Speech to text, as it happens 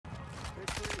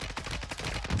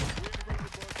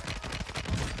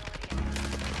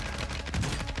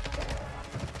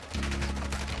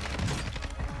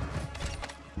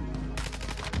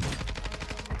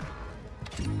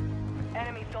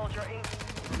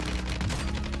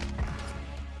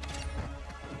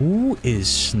Who is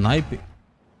sniping?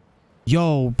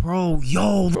 Yo, bro,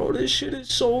 this shit is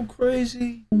so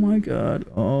crazy. Oh my god,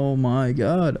 oh my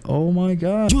god, oh my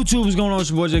god. YouTube, what's going on? It's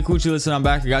your boy JKucci. Listen, I'm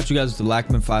back. I got you guys with the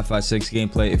lachmann 556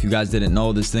 gameplay. If you guys didn't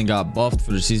know, this thing got buffed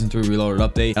for the season 3 reloaded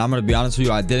update. And I'm gonna be honest with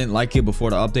you, I didn't like it before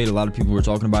the update. A lot of people were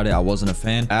talking about it. I wasn't a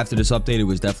fan. After this update, it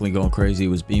was definitely going crazy. It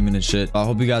was beaming and shit. I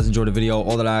hope you guys enjoyed the video.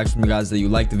 All that I ask from you guys is that you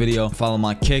like the video, follow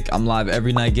my kick. I'm live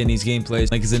every night getting these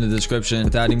gameplays. Link is in the description.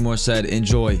 Without any more said,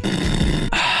 enjoy.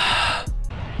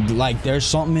 Like, there's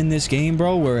something in this game,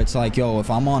 bro, where it's like, yo,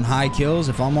 if I'm on high kills,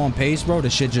 if I'm on pace, bro,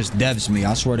 this shit just devs me.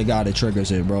 I swear to God, it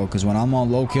triggers it, bro. Because when I'm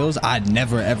on low kills, I'd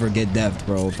never ever get devved,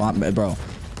 bro.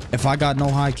 If I got no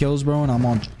high kills, bro, and I'm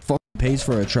on fucking pace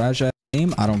for a trash ass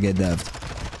game, I don't get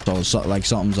devved. So like,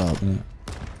 something's up.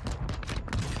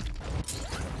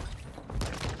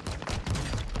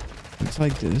 It's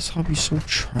like, this hobby's so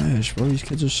trash, bro. These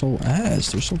kids are so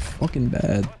ass. They're so fucking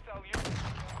bad.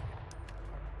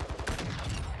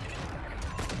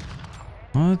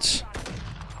 What?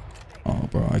 Oh,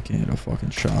 bro, I can't hit a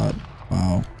fucking shot.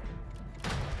 Wow.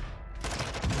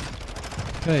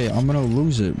 Hey, I'm gonna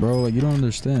lose it, bro. Like, you don't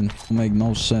understand. It'll make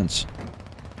no sense.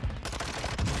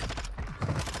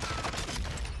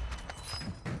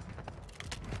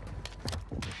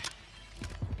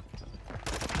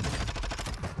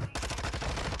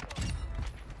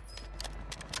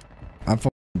 I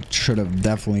should have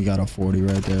definitely got a 40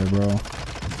 right there, bro.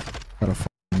 Got a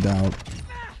fucking doubt.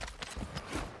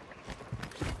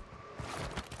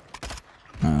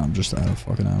 I'm just out of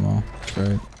fucking ammo. It's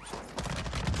great.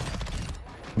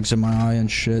 Looks in my eye and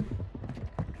shit.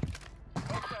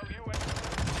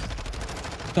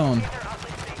 Done.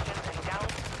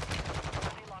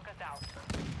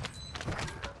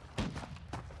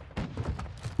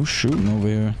 Who's shooting over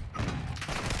here?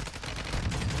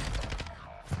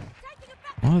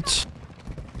 What?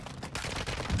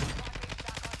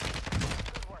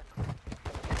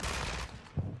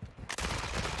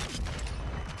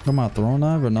 Come on, throwing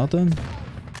knife or nothing?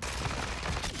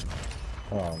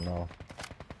 Oh no.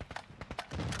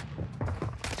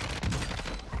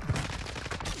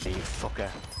 Hey, you fucker.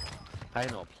 I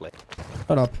don't play.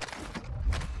 Shut up.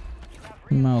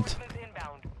 Mount.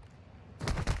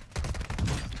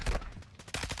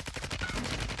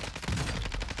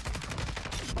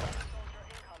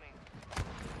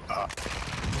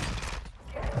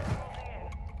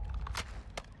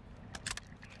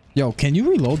 Yo, can you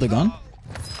reload the gun?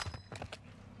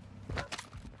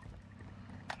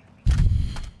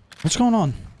 What's going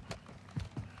on?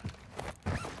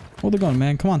 Hold the gun,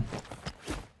 man. Come on.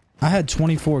 I had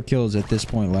 24 kills at this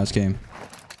point last game.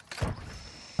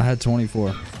 I had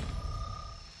 24.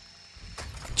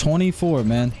 24,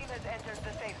 man.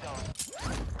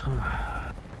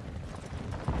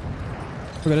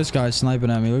 Look at this guy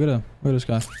sniping at me. Look at him. Look at this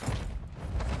guy.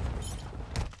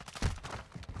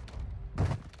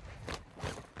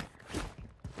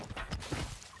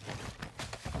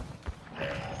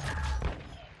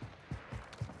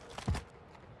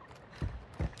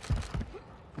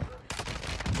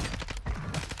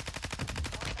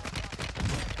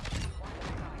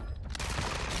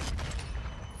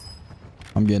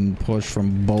 I'm getting pushed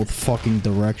from both fucking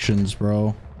directions,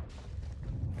 bro.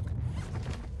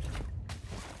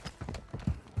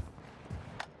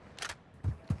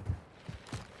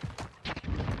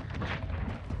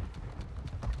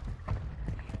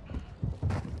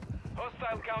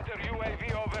 Hostile counter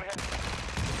UAV overhead.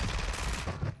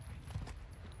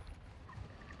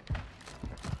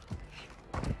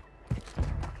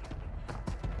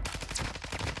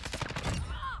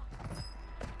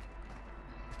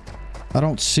 I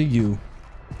don't see you.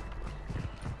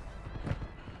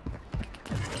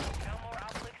 No more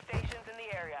outlick stations in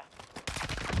the area.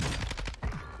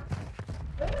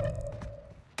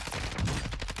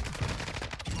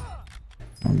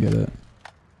 I don't get it.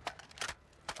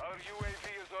 Our UAV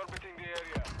is orbiting the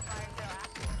area.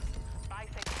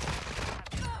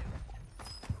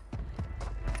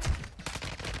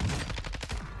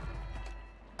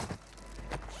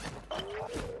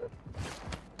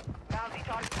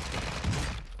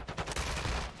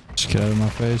 Just get out of my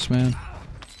face, man.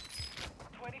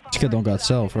 This kid don't got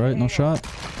self, right? No shot?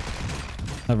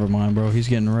 Never mind, bro. He's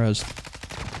getting rezzed.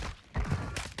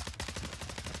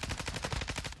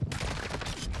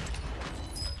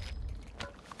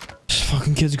 This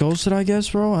fucking kid's ghosted, I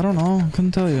guess, bro? I don't know.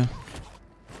 Couldn't tell you.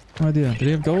 No idea. Did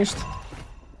he have ghost?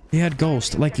 He had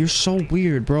ghost. Like, you're so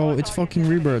weird, bro. It's fucking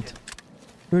rebirth.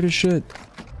 Weird as shit.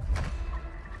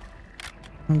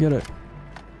 I don't get it.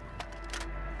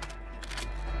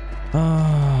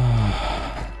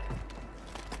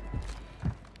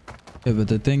 Yeah, but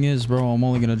the thing is, bro, I'm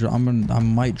only gonna drop. I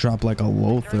might drop like a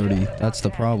low 30. That's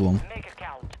the problem. Make it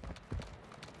count.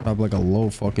 Drop like a low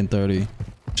fucking 30.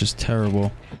 Just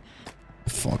terrible. The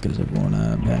fuck is everyone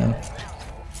at, man?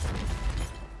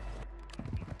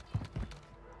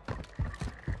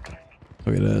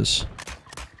 Look at this.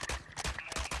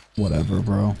 Whatever,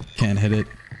 bro. Can't hit it.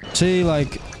 See,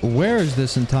 like, where is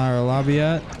this entire lobby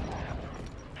at?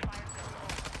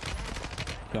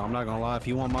 Yo, I'm not gonna lie. If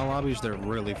you want my lobbies, they're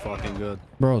really fucking good.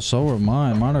 Bro, so are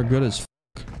mine. Mine are good as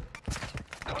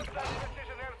fuck.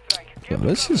 Yo,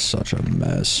 this is such a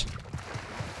mess.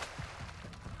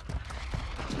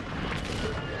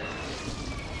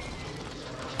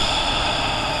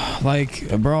 Like,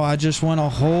 bro, I just went a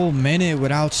whole minute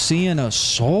without seeing a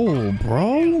soul,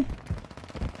 bro.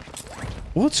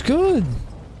 What's good?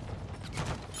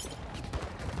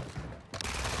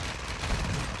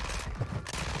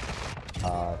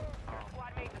 Squad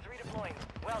mate is redeploying.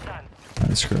 Well done.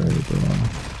 That's great, bro.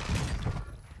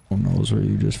 Who knows where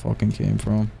you just fucking came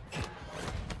from?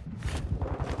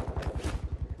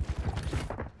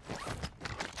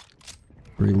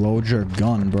 Reload your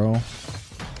gun, bro.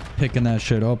 Picking that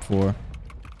shit up for.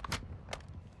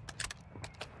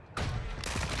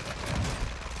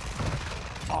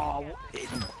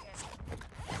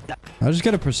 I just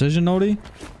get a precision nodie.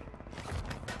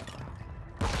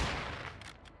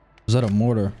 Was that a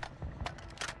mortar?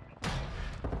 I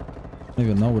don't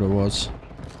even know what it was.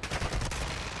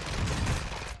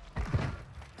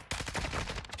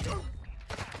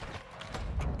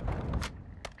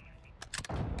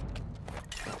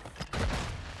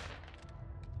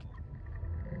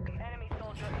 Enemy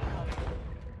soldier incoming.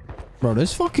 Bro,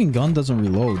 this fucking gun doesn't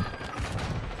reload.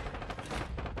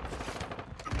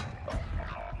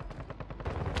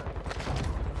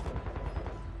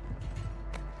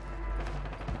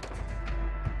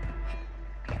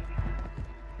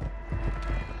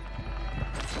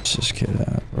 Where's this kid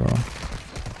at, bro?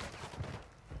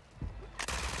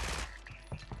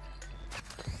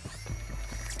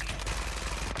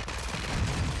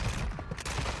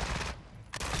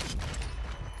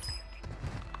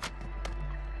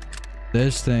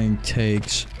 This thing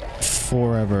takes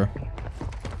forever.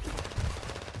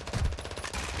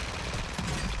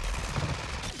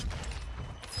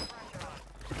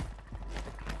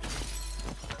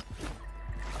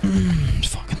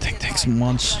 This fucking thing takes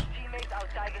months. Teammates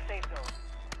outside the safe zone.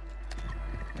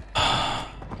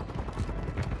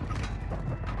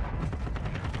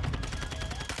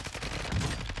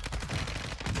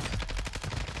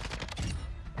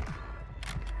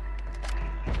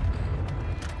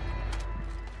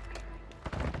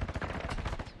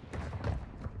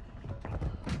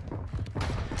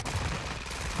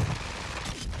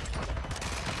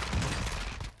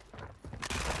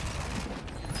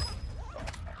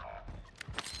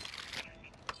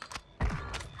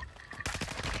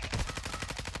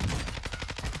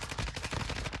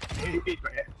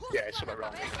 Yeah, it's something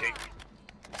wrong with it.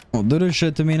 Don't do this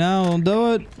shit to me now. Don't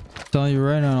do it. I'm telling you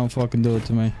right now, don't fucking do it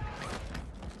to me.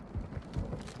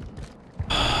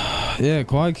 Yeah,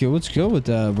 quiet kid. What's good with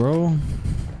that, bro?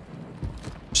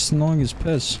 Just annoying as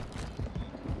piss.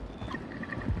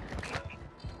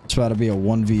 It's about to be a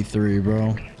 1v3,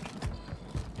 bro.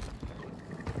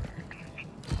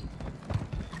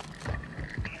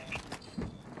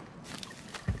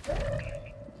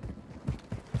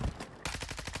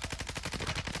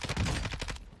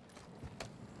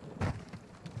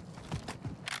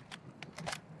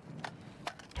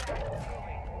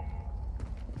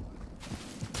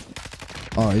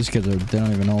 Oh, these kids are, they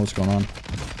don't even know what's going on.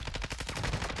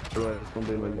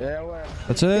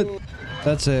 That's it?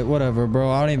 That's it. Whatever, bro.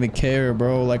 I don't even care,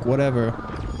 bro. Like, whatever.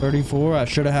 34. I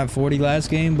should have had 40 last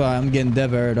game, but I'm getting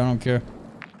devoured. I don't care.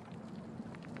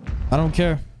 I don't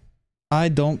care. I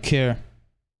don't care.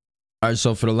 Alright,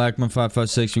 so for the lachmann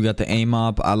 556, we got the aim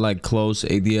op. I like close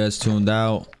ADS tuned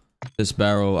out. This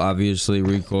barrel, obviously,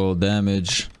 recoil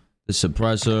damage. The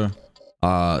suppressor.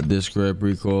 This grip,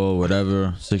 recoil,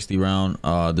 whatever. 60 round.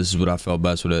 This is what I felt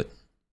best with it.